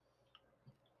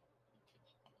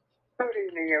Good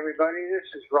evening, everybody. This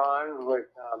is Ron with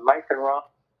Mike and Ron.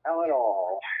 How it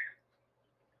all.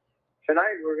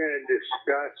 Tonight we're going to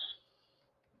discuss,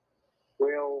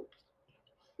 will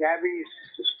Gabby's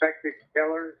suspected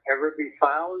killer ever be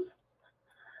found?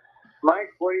 Mike,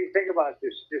 what do you think about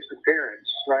this disappearance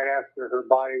right after her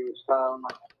body was found?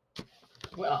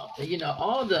 Well,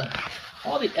 all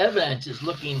the evidence is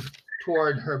looking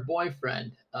toward her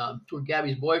boyfriend, toward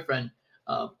Gabby's boyfriend,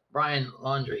 Brian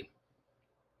Laundrie.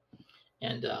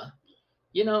 And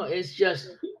it's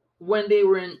just when they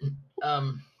were in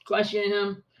questioning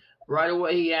him, right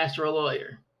away he asked for a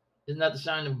lawyer. Isn't that the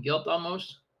sign of guilt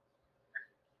almost?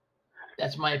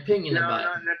 That's my opinion No, about it.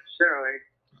 not necessarily.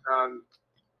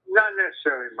 Not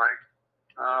necessarily, Mike.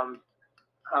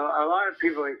 A lot of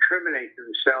people incriminate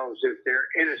themselves if they're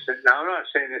innocent. Now, I'm not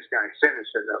saying this guy's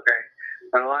innocent, okay?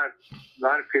 But a lot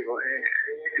of people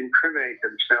incriminate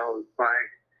themselves by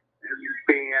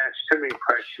being asked too many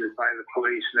questions by the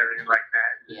police and everything like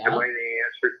that. Yeah. The way they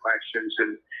answer questions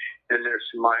and they're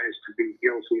surmised to be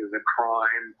guilty of the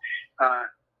crime.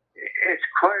 It's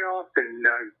quite often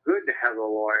good to have a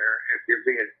lawyer if you're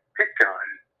being picked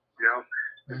on,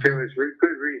 If there was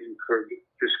good reason for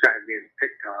this guy being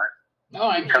picked on. Oh,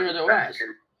 I'm sure there was.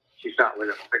 She's not with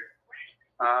him.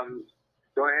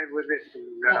 Go ahead with it.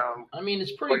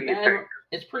 It's pretty bad.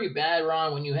 It's pretty bad,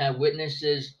 Ron, when you have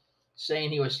witnesses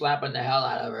saying he was slapping the hell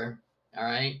out of her. All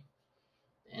right,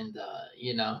 and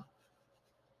there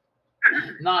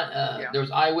was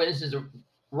eyewitnesses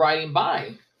riding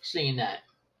by seeing that.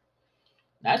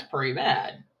 That's pretty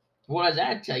bad. What does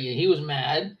that tell you? He was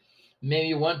mad.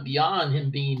 Maybe it went beyond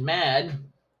him being mad,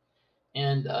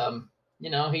 and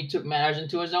he took matters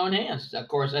into his own hands. Of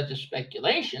course, that's just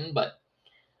speculation, but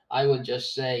I would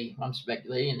just say I'm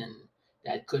speculating, and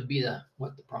that could be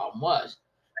what the problem was,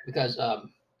 because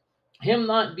him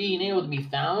not being able to be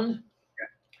found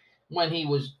when he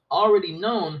was already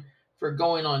known for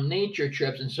going on nature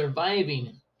trips and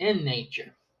surviving in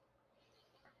nature.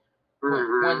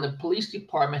 Mm-hmm. When the police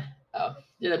department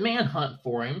did a manhunt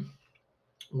for him,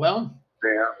 well,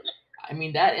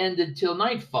 that ended till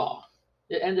nightfall.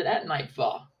 It ended at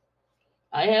nightfall.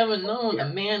 I haven't known a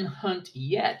manhunt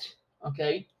yet,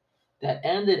 okay, that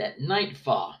ended at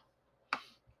nightfall.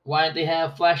 Why don't they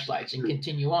have flashlights and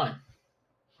continue on?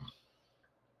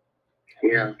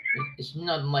 Yeah. It's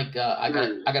nothing like I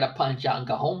gotta punch out and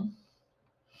go home.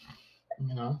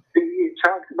 You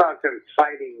talked about them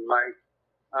fighting, Mike.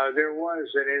 There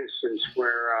was an instance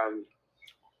where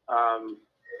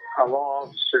a law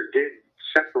officer did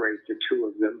separate the two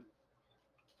of them,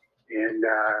 and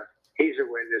he's a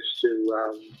witness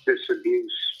to this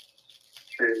abuse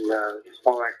and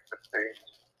all that kind of thing.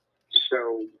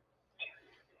 So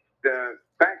the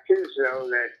fact is, though,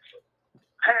 that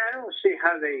I don't see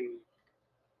how they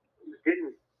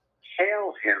didn't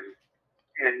tail him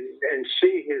and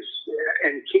see his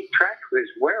and keep track of his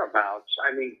whereabouts.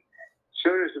 I mean, as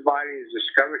soon as the body is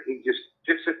discovered, he just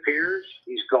disappears.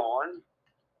 He's gone.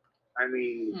 I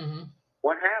mean,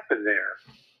 What happened there?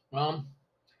 Well,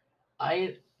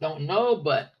 I don't know,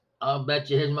 but I'll bet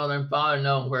you his mother and father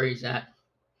know where he's at.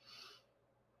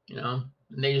 And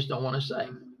they just don't want to say.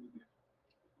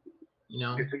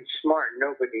 If he's smart,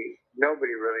 nobody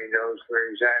really knows where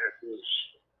he's at if he's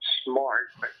smart.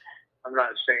 But I'm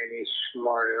not saying he's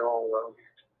smart at all, though.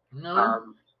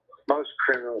 No. Most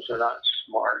criminals are not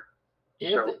smart.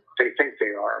 They think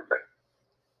they are, but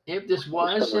if this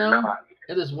was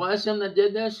him that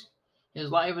did this, his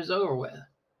life is over with.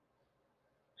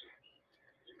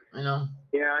 Yeah, I know.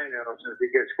 If he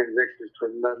gets convicted for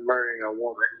murdering a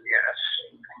woman,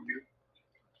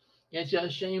 yes. It's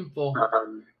just shameful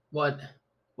what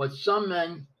some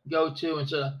men go to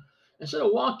instead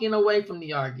of walking away from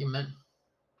the argument.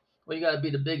 Well, you got to be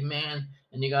the big man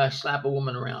and you got to slap a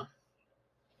woman around.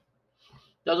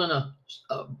 Doesn't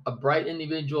a bright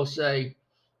individual say,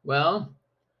 well,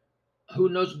 who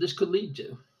knows what this could lead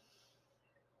to?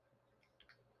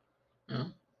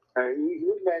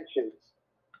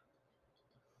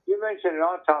 You mentioned an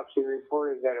autopsy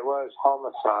reported that it was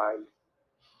homicide,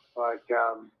 but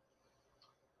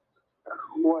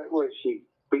what was she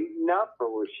beaten up or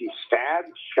was she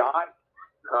stabbed, shot?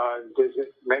 Does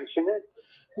it mention it?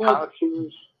 Well, how she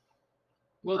was?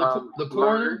 Well, the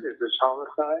coroner. Is this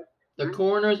homicide? The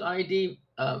coroner's ID,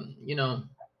 the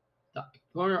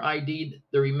coroner ID'd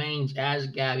the remains as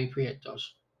Gabby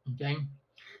Prietos. Okay,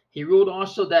 he ruled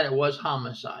also that it was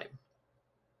homicide.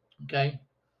 Okay,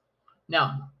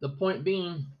 now the point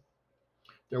being,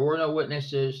 there were no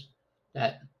witnesses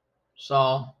that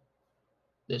saw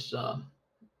this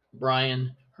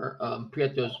Brian, her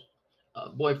Prieto's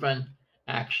boyfriend,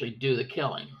 actually do the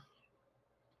killing.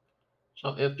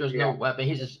 So if there's no weapon,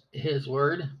 he's just his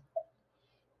word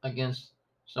against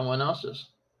someone else's.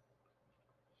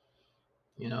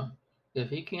 You know, if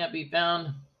he can't be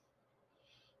found,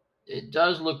 it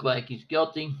does look like he's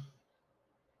guilty.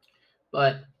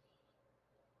 But,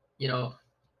 you know,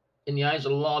 in the eyes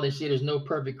of the law, they say there's no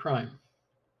perfect crime.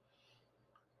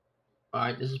 All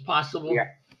right, this is possible. Yeah.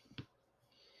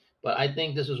 But I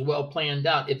think this was well planned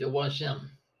out if it was him.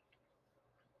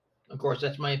 Of course,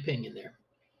 that's my opinion there.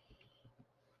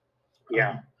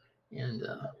 Yeah. And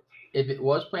if it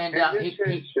was planned out,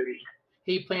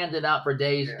 he planned it out for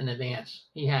days in advance.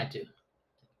 He had to.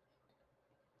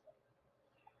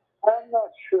 I'm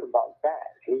not sure about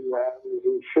that. He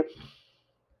should.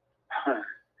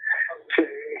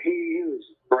 He was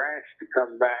brash to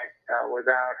come back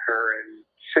without her and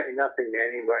say nothing to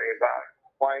anybody about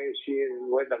why is she in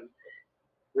with him.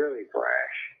 Really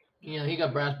brash. You know, he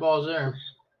got brass balls there.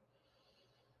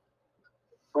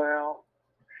 Well,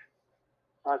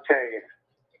 I'll tell you.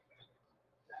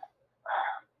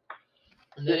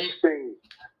 This thing.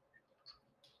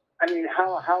 I mean,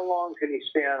 how long can he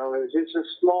stay on the loose? It's a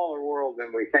smaller world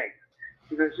than we think,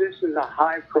 because this is a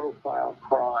high-profile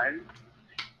crime,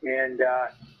 and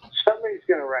somebody's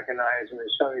going to recognize him,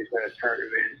 and somebody's going to turn him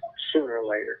in sooner or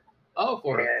later. Oh,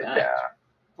 for a fact.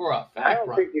 For a fact. I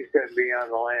don't think he's going to be on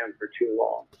the lam for too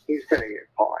long. He's going to get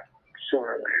caught sooner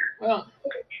or later. Well,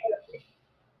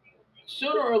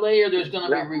 sooner or later, there's going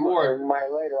to be a reward. By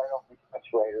later, I don't think that's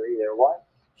later either. What?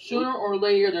 Sooner or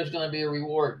later, there's going to be a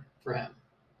reward for him.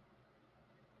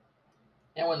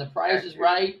 And when the price is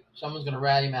right, someone's going to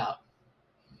rat him out.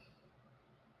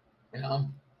 You know?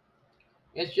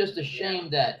 It's just a shame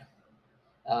that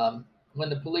when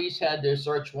the police had their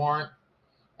search warrant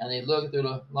and they looked through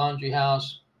the laundry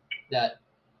house, that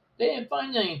they didn't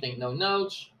find anything. No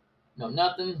notes, no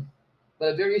nothing, but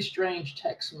a very strange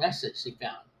text message they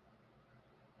found.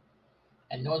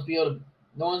 And no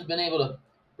one's been able to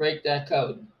break that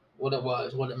code, what it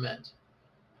was, what it meant.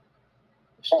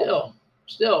 Still,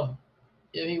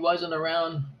 if he wasn't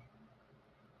around,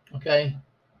 okay,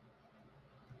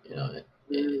 it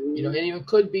even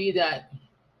could be that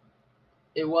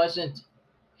it wasn't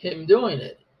him doing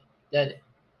it, that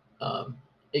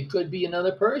it could be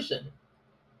another person,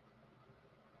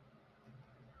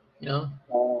 and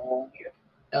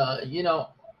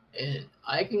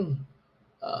I can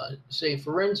say,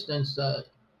 for instance,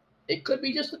 it could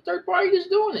be just a third party that's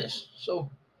doing this. So,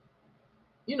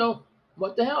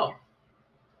 what the hell?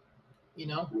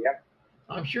 Yep.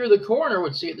 I'm sure the coroner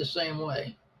would see it the same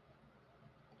way.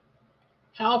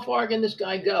 How far can this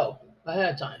guy go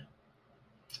ahead of time?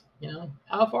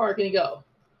 How far can he go?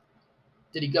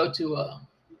 Did he go to a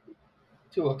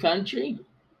country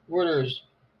where there's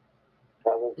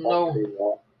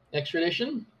no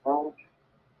extradition?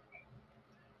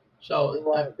 So he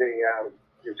wanted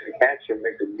to catch him.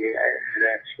 It could be an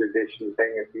extradition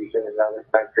thing if he's in another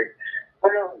country.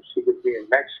 Who knows? He could be in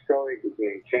Mexico. He could be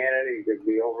in Canada. He could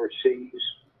be overseas.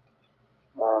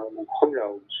 Who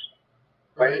knows?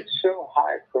 But right. It's so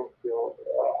high profile.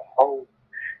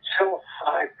 So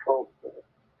high profile.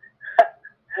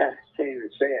 I can't even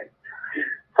say it.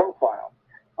 Profile.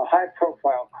 A high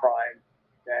profile crime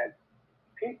that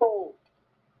people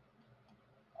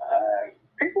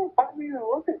are probably even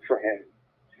looking for him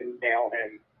to nail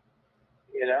him.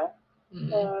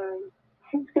 Mm-hmm.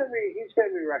 He's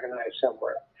gonna be recognized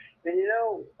somewhere. And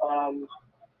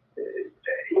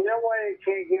why they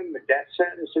can't give him a death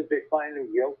sentence if they find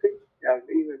him guilty of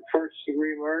even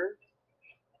first-degree murder?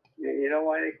 You know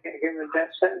why they can't give him a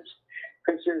death sentence?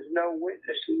 Because there's no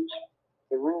witnesses.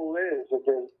 The rule is that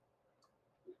you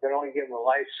can only give him a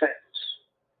life sentence.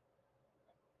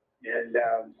 And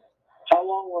how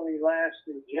long will he last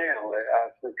in jail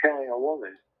for killing a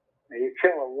woman? And you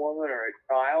kill a woman or a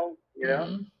child,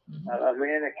 Mm-hmm. a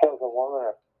man that kills a woman or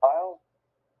a child,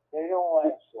 they don't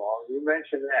last long. You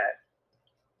mentioned that.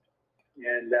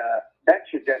 And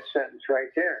that's your death sentence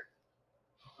right there.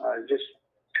 Just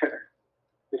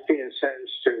being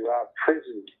sentenced to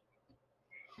prison.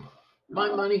 My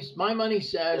money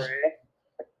says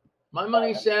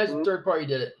the third party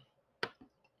did it.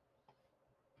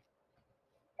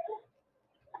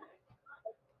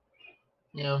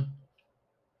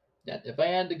 That if I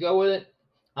had to go with it,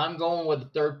 I'm going with the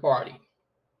third party.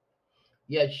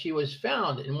 Yet she was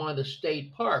found in one of the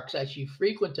state parks that she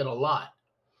frequented a lot.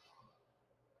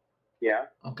 Yeah.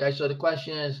 Okay, so the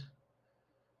question is,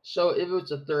 so if it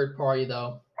was a third party,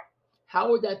 though, how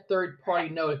would that third party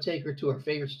know to take her to her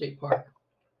favorite state park?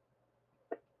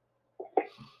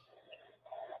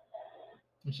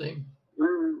 You see?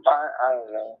 I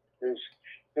don't know. There's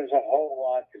a whole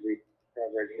lot to be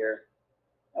covered here.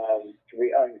 To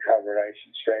it, I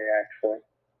should say, actually.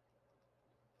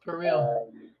 For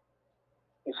real.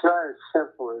 It's not as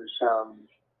simple as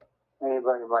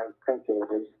anybody might think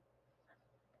it is.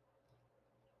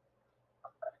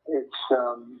 It's,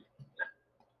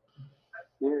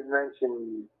 you had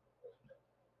mentioned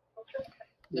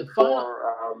The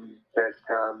before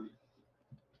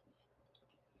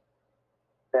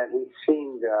that he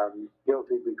seemed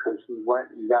guilty because he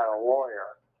went and got a lawyer.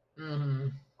 Mm-hmm.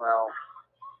 Well,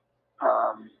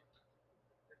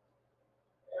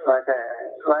 like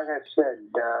I said,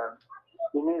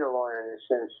 you need a lawyer in this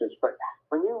instance, but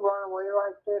when you run away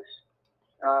like this,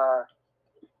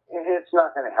 it's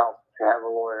not going to help to have a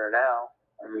lawyer now.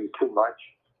 I mean, too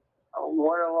much.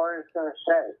 What are lawyers going to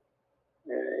say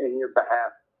in your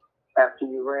behalf after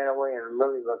you ran away and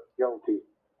really looked guilty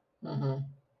and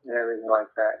everything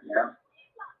like that? You know.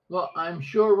 Well, I'm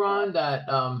sure, Ron, that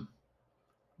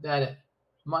that it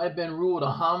might have been ruled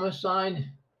a homicide,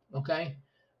 okay?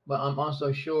 But I'm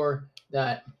also sure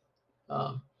that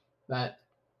that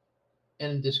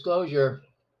in disclosure,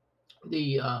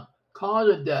 the cause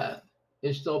of death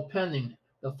is still pending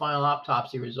the final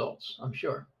autopsy results. I'm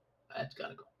sure that's got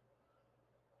to go.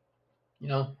 You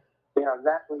know. Yeah,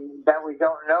 that we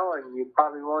don't know, and you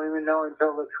probably won't even know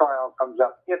until the trial comes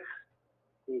up if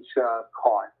he's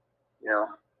caught. You know,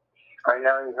 right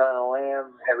now he's on a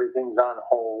lam, everything's on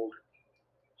hold.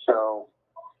 So,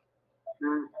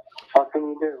 what can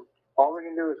you do? All we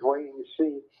can do is wait and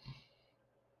see.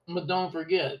 But don't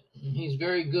forget, he's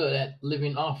very good at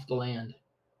living off the land.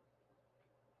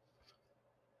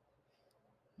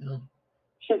 You know?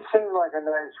 She seemed like a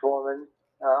nice woman,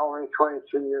 only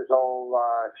 22 years old.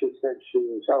 She said she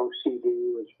was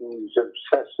OCD, which means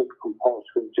obsessive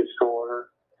compulsive disorder.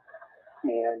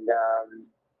 And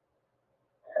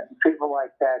people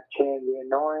like that can be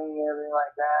annoying and everything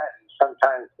like that. And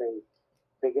sometimes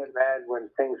they get mad when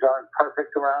things aren't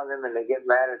perfect around them, and they get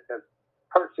mad at the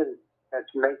person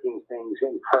that's making things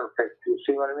imperfect. You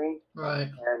see what I mean? Right.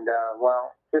 And,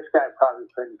 well, this guy probably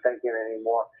couldn't take it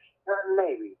anymore.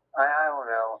 Maybe. I don't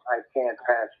know. I can't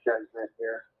pass judgment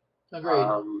here. Agreed.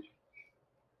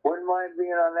 Wouldn't mind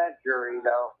being on that jury,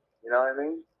 though. You know what I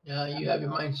mean? Yeah, you have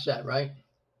your mindset, right?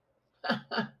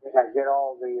 Yeah, get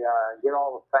all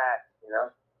the facts, you know?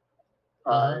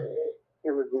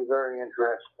 It would be very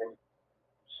interesting.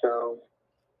 So,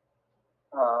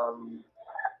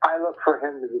 I look for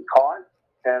him to be caught,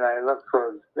 and I look for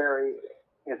a very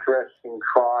interesting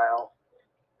trial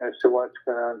as to what's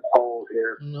going to unfold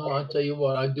here. No, I'll tell you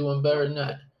what, I'm doing better than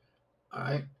that. All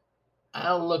right.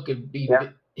 I'll look at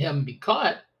him be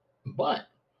caught, but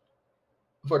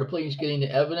for the police getting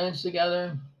the evidence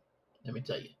together, let me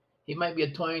tell you, he might be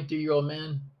a 23-year-old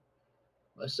man,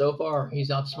 but so far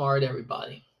he's outsmarted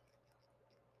everybody.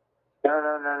 No.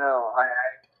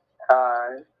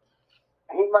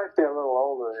 He might be a little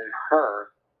older than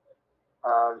her.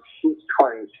 She's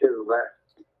 22, but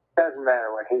it doesn't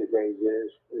matter what his age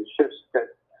is. It's just that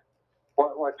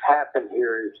what's happened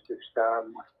here is just a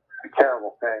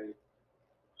terrible thing.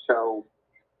 So,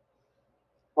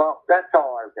 well, that's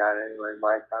all I've got anyway,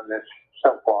 Mike, on this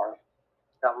so far.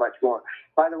 Not much more.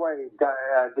 By the way,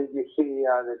 did you see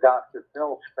the Dr.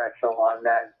 Phil special on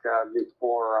that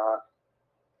before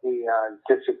he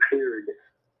disappeared?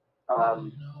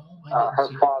 No, her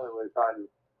father was on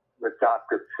with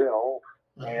Dr. Phil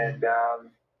and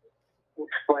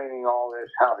explaining all this,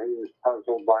 how he was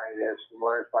puzzled by this, and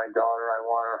where's my daughter, I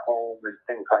want her home, and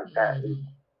things like that.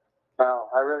 Well,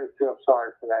 I really feel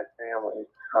sorry for that family,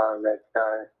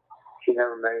 that she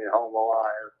never made it home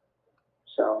alive.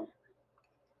 So,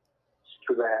 it's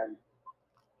too bad.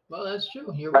 Well, that's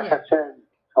true. You're right. Like I said,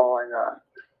 that's all I got.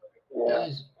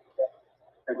 Yeah.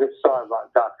 I just saw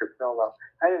about Dr. Phil, though.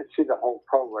 I didn't see the whole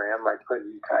program. I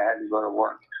couldn't. I had to go to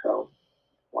work, so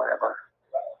whatever.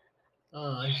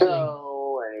 I see.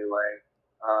 So, anyway,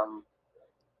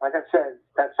 like I said,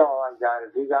 that's all I've got.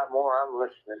 If you got more, I'm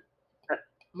listening.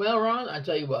 Well, Ron, I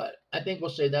tell you what. I think we'll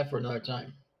save that for another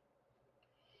time.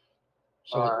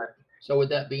 So, all right. So with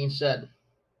that being said,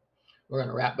 we're going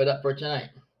to wrap it up for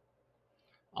tonight.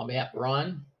 On behalf of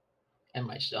Ron and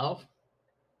myself,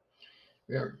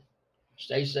 remember,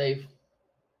 stay safe,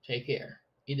 take care,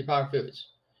 eat the power foods,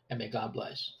 and may God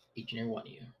bless each and every one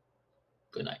of you.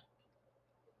 Good night.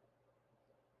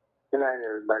 Good night,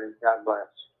 everybody. God bless.